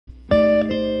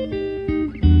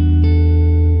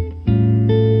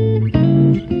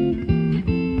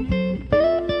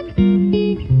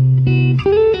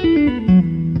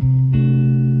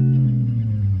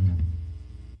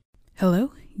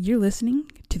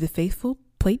the Faithful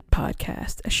Plate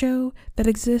Podcast, a show that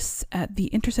exists at the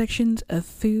intersections of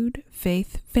food,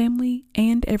 faith, family,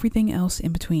 and everything else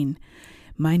in between.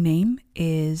 My name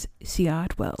is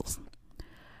Ciyadh Wells.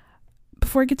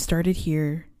 Before I get started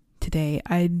here today,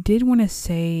 I did want to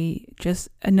say just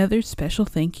another special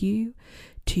thank you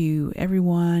to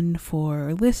everyone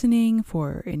for listening,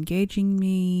 for engaging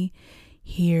me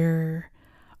here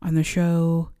on the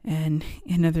show and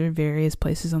in other various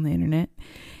places on the internet.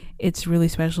 It's really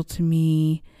special to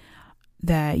me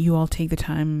that you all take the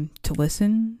time to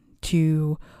listen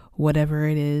to whatever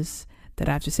it is that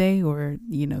I have to say, or,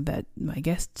 that my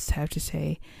guests have to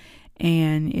say.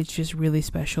 And it's just really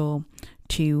special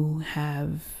to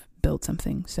have built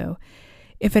something. So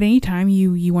if at any time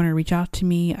you want to reach out to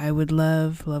me, I would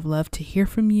love to hear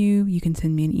from you. You can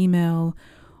send me an email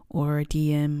or a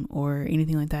DM or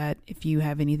anything like that. If you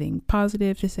have anything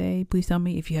positive to say, please tell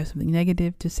me. If you have something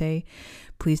negative to say,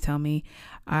 please tell me.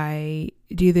 I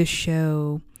do this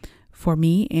show for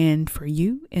me and for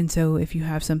you. And so if you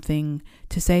have something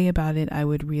to say about it, I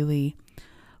would really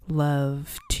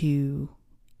love to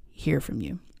hear from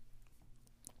you.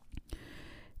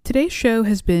 Today's show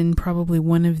has been probably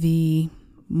one of the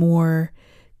more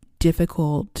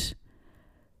difficult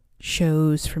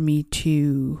shows for me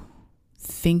to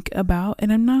think about,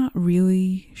 and I'm not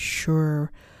really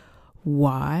sure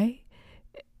why.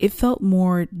 It felt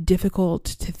more difficult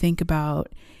to think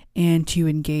about and to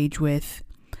engage with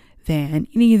than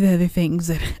any of the other things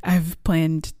that I've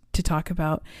planned to talk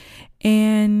about.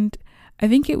 And I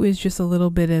think it was just a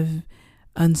little bit of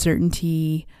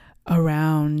uncertainty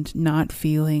around not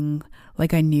feeling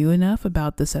like I knew enough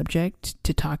about the subject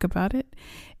to talk about it.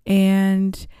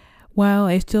 And while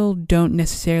I still don't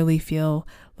necessarily feel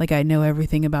like I know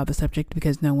everything about the subject,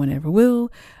 because no one ever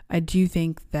will, I do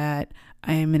think that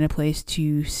I am in a place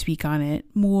to speak on it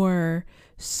more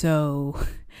so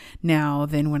now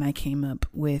than when I came up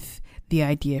with the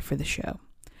idea for the show.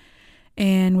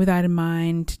 And with that in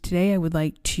mind, today I would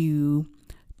like to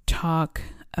talk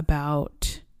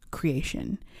about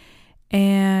creation.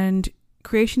 And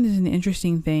creation is an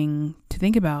interesting thing to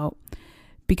think about,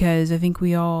 because I think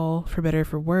we all, for better or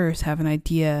for worse, have an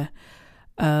idea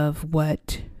of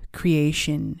what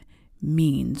creation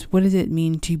means. What does it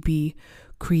mean to be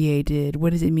created?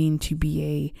 What does it mean to be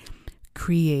a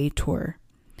creator?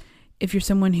 If you're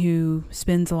someone who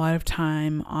spends a lot of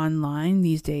time online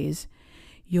these days,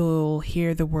 you'll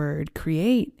hear the word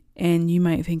create, and you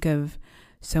might think of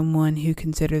someone who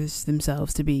considers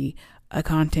themselves to be a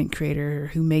content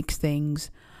creator who makes things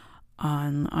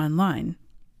online.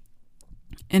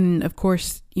 And of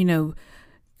course,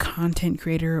 content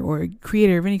creator or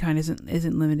creator of any kind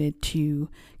isn't limited to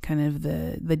kind of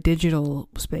the digital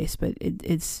space, but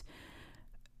it's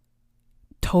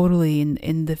totally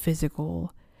in the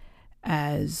physical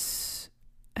as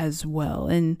well.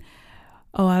 And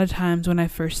a lot of times when I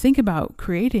first think about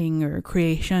creating or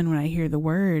creation, when I hear the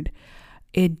word,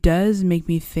 it does make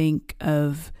me think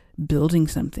of building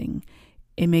something.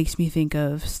 It makes me think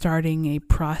of starting a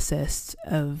process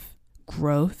of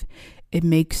growth. It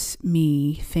makes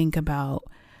me think about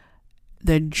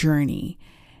the journey.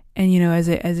 And, as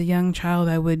a young child,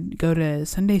 I would go to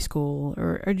Sunday school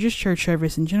or just church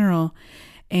service in general.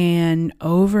 And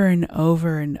over and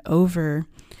over and over,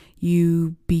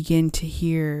 you begin to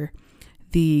hear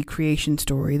the creation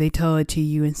story. They tell it to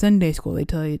you in Sunday school. They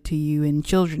tell it to you in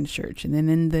children's church. And then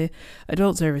in the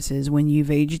adult services when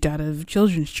you've aged out of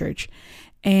children's church.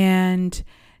 And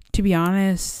to be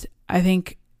honest, I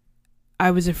think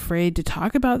I was afraid to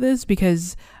talk about this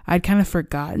because I'd kind of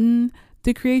forgotten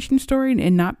the creation story,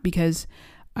 and not because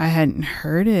I hadn't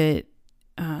heard it,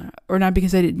 or not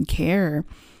because I didn't care,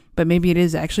 but maybe it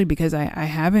is actually because I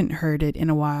haven't heard it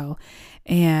in a while.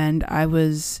 And I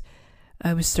was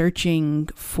searching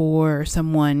for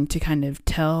someone to kind of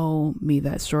tell me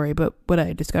that story. But what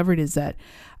I discovered is that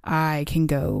I can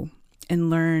go and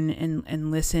learn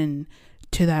and listen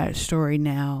to that story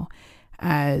now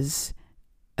as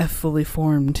a fully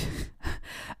formed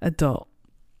adult.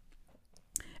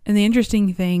 And the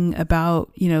interesting thing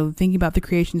about, thinking about the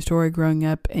creation story growing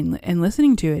up and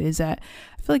listening to it is that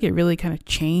I feel like it really kind of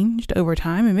changed over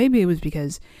time. And maybe it was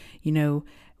because,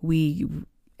 we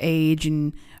age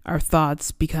and our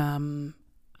thoughts become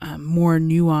more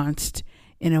nuanced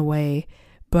in a way.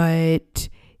 But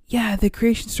yeah, the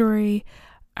creation story,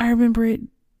 I remember it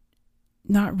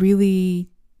not really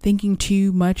thinking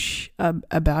too much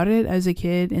about it as a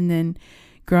kid, and then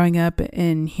growing up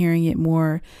and hearing it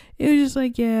more, it was just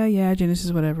like, yeah,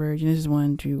 Genesis, whatever, Genesis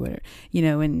 1, 2, whatever,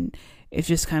 and it's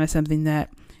just kind of something that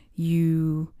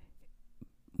you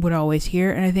would always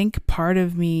hear. And I think part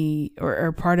of me,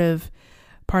 or part of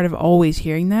part of always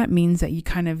hearing that means that it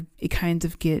kind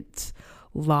of gets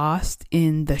lost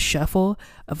in the shuffle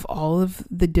of all of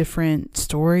the different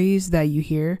stories that you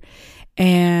hear.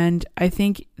 And I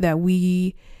think that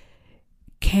we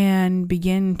can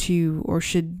begin to, or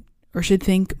should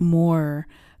think more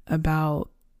about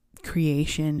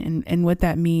creation and what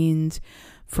that means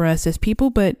for us as people.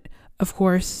 But of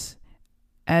course,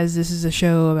 as this is a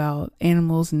show about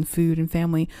animals and food and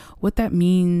family, what that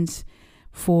means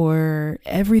for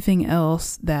everything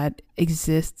else that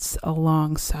exists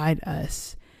alongside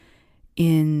us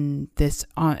in this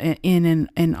in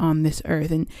and on this earth.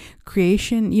 And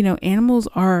creation, animals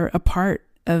are a part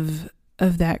of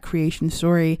that creation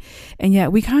story. And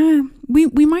yet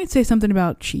we might say something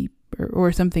about sheep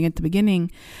or something at the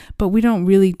beginning, but we don't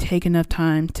really take enough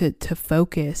time to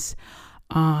focus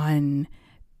on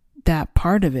that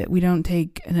part of it. We don't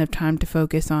take enough time to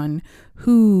focus on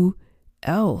who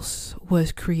else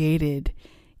was created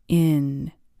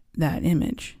in that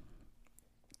image.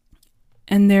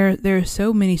 And there are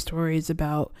so many stories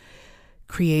about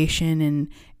creation,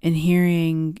 and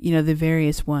hearing, the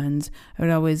various ones. I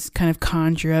would always kind of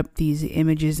conjure up these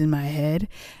images in my head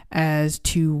as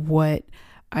to what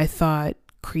I thought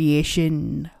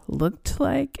creation looked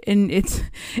like. And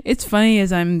it's funny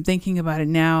as I'm thinking about it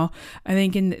now. I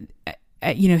think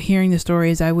hearing the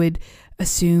stories, I would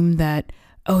assume that,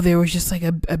 there was just like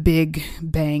a big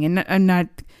bang. And I'm not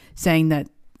saying that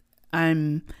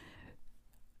I'm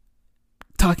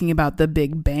talking about the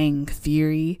Big Bang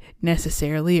Theory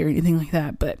necessarily or anything like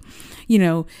that, but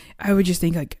I would just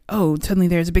think like, suddenly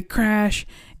there's a big crash,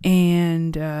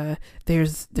 and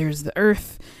there's the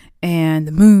Earth and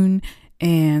the moon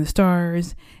and the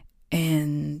stars,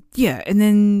 and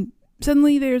then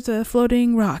suddenly there's a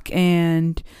floating rock,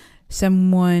 and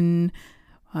someone,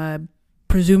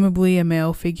 presumably a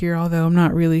male figure, although I'm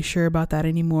not really sure about that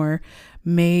anymore,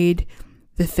 made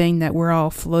the thing that we're all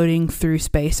floating through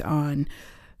space on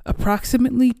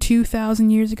approximately 2,000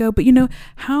 years ago. But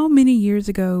how many years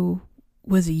ago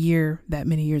was a year that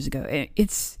many years ago?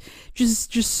 It's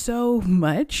just so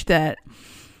much that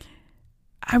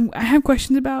I have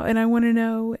questions about, and I want to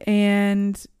know.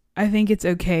 And I think it's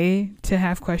okay to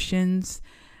have questions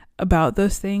about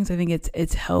those things. I think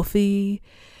it's healthy,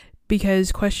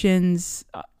 because questions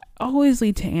always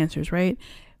lead to answers, right?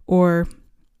 Or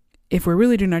if we're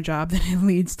really doing our job, then it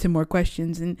leads to more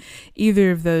questions. And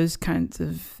either of those kinds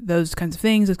of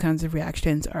things, those kinds of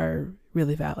reactions are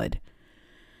really valid.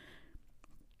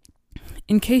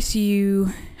 In case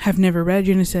you have never read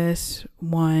Genesis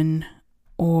 1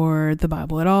 or the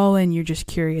Bible at all, and you're just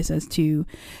curious as to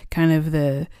kind of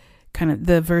the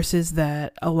verses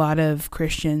that a lot of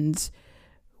Christians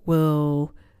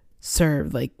will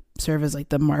serve as like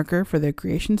the marker for the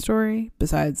creation story,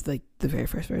 besides like the very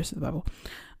first verse of the Bible,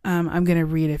 I'm going to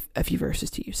read a few verses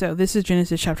to you. So this is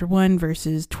Genesis chapter 1,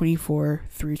 verses 24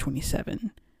 through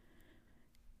 27.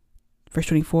 Verse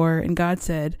 24, and God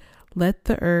said, "Let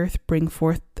the earth bring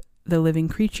forth the living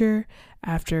creature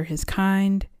after his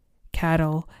kind,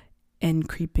 cattle and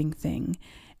creeping thing,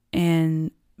 and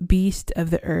beast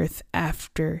of the earth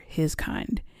after his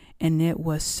kind." And it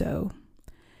was so.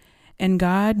 And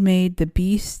God made the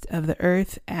beast of the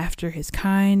earth after his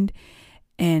kind,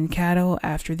 and cattle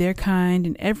after their kind,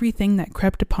 and everything that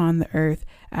crept upon the earth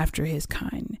after his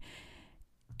kind.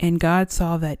 And God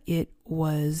saw that it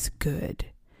was good.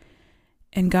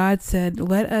 And God said,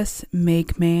 "Let us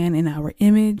make man in our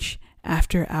image,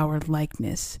 after our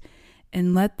likeness,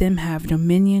 and let them have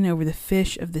dominion over the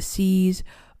fish of the seas,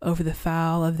 over the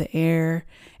fowl of the air,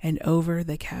 and over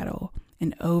the cattle,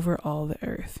 and over all the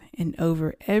earth, and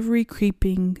over every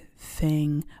creeping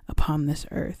thing upon this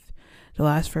earth." The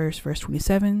last verse, verse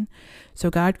 27. So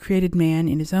God created man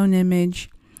in his own image.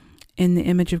 In the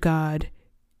image of God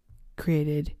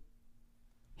created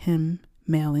him,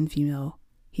 male and female,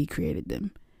 he created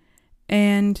them.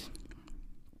 And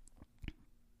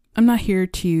I'm not here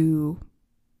to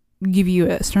give you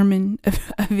a sermon of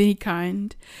any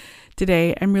kind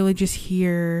today. I'm really just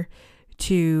here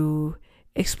to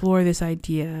explore this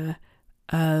idea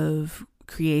of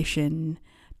creation,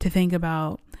 to think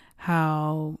about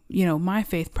how, my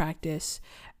faith practice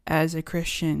as a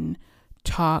Christian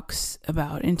talks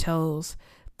about and tells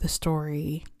the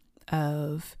story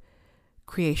of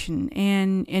creation.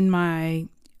 And in my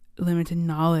limited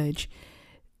knowledge,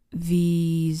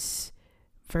 these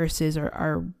verses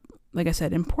are like I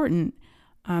said, important.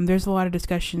 There's a lot of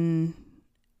discussion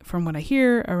from what I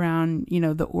hear around,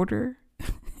 the order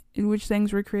in which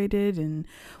things were created and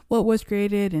what was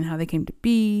created and how they came to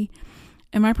be.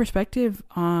 And my perspective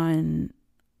on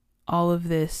all of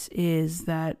this is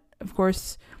that, of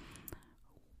course,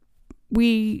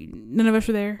 none of us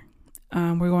are there.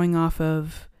 We're going off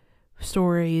of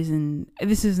stories, and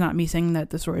this is not me saying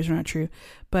that the stories are not true,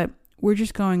 but we're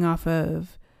just going off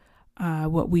of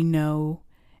what we know,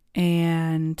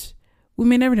 and we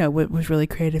may never know what was really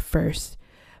created first.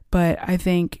 But I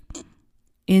think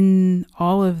in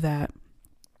all of that,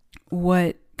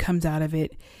 what comes out of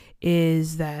it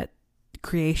is that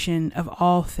creation of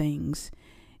all things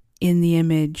in the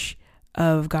image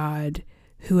of God,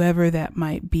 whoever that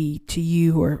might be to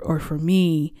you or for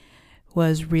me,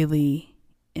 was really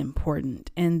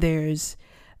important. And there's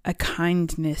a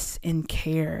kindness and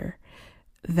care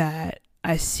that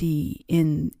I see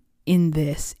in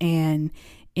this and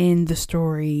in the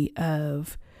story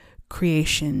of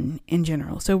creation in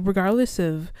general. So regardless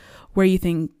of where you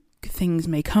think things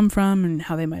may come from and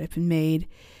how they might have been made,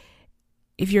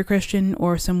 if you're a Christian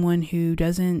or someone who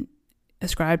doesn't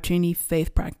ascribe to any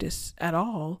faith practice at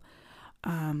all,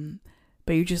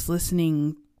 but you're just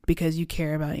listening because you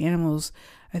care about animals,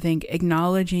 I think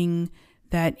acknowledging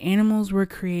that animals were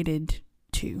created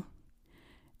too.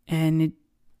 And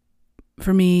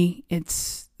for me,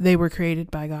 they were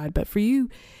created by God. But for you,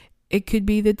 it could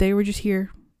be that they were just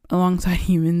here alongside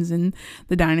humans and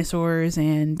the dinosaurs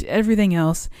and everything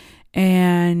else,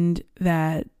 and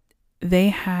that they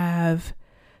have,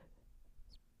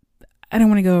 I don't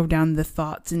want to go down the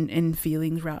thoughts and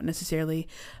feelings route necessarily,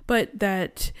 but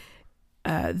that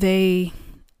they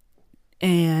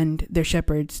and their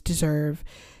shepherds deserve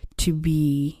to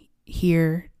be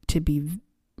here, to be,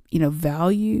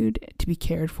 valued, to be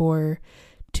cared for,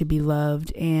 to be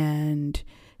loved, and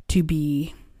to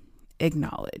be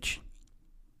acknowledged.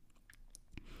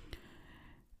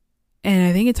 And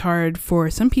I think it's hard for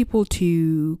some people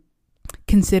to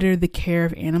consider the care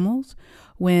of animals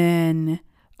when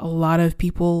a lot of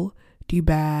people do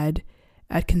bad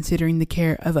at considering the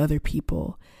care of other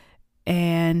people.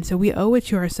 And so we owe it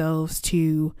to ourselves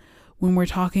to, when we're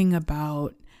talking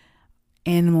about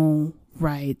animal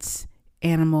rights,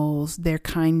 animals, their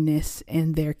kindness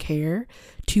and their care,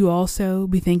 to also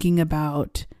be thinking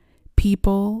about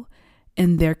people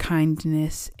and their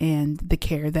kindness and the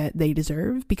care that they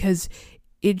deserve, because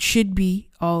it should be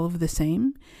all of the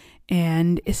same.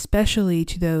 And especially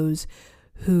to those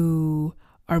who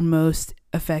are most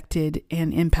affected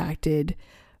and impacted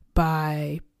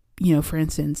by, for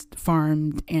instance,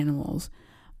 farmed animals.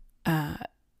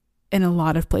 In a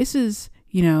lot of places,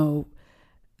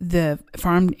 the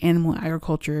farmed animal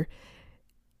agriculture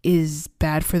is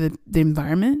bad for the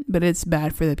environment, but it's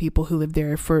bad for the people who live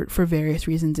there for various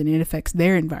reasons, and it affects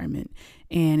their environment,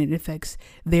 and it affects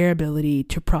their ability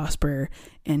to prosper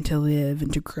and to live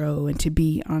and to grow and to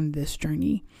be on this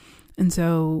journey. And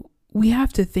so we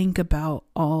have to think about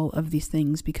all of these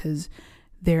things because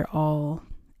they're all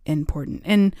important.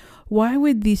 And why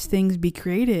would these things be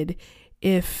created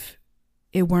if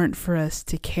it weren't for us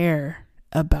to care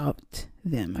about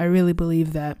them? I really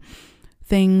believe that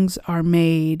things are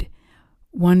made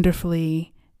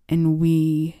wonderfully, and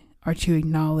we are to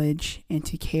acknowledge and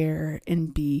to care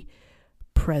and be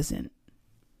present.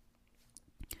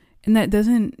 And that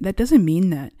doesn't mean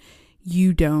that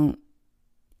you don't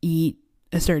eat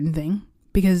a certain thing,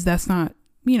 because that's not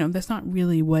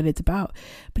really what it's about.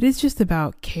 But it's just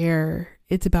about care.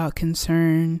 It's about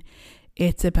concern.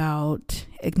 It's about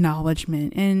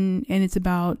acknowledgement, and it's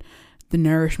about the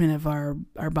nourishment of our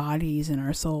bodies and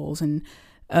our souls, and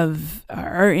of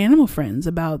our animal friends,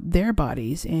 about their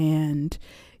bodies, and,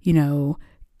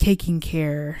 taking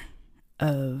care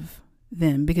of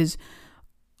them. Because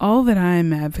all that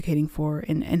I'm advocating for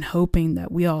and hoping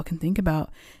that we all can think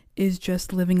about is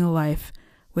just living a life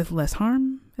with less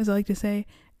harm, as I like to say,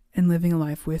 and living a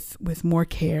life with more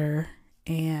care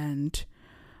and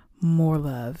more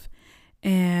love.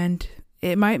 And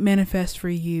it might manifest for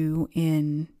you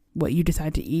in what you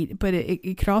decide to eat, but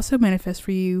it could also manifest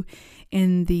for you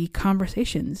in the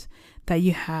conversations that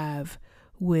you have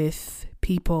with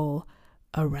people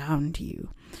around you.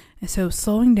 And so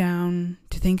slowing down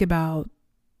to think about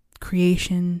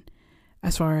creation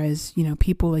as far as,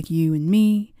 people like you and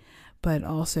me, but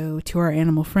also to our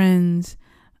animal friends,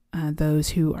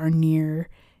 those who are near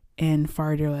and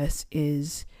far to us,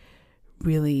 is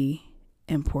really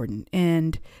important.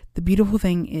 And the beautiful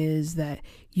thing is that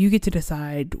you get to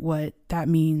decide what that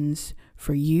means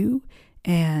for you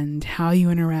and how you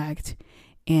interact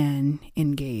and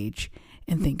engage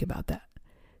and think about that.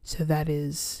 So that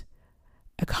is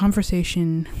a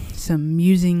conversation, some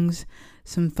musings,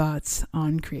 some thoughts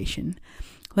on creation.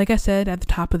 Like I said at the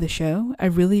top of the show, I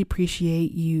really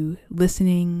appreciate you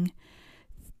listening,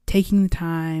 taking the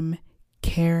time,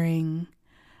 caring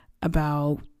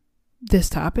about this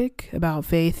topic about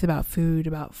faith, about food,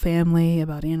 about family,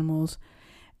 about animals,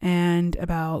 and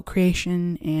about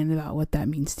creation and about what that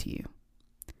means to you.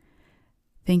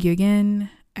 Thank you again.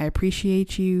 I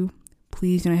appreciate you.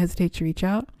 Please don't hesitate to reach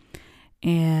out,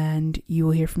 and you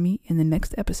will hear from me in the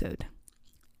next episode.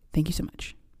 Thank you so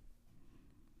much.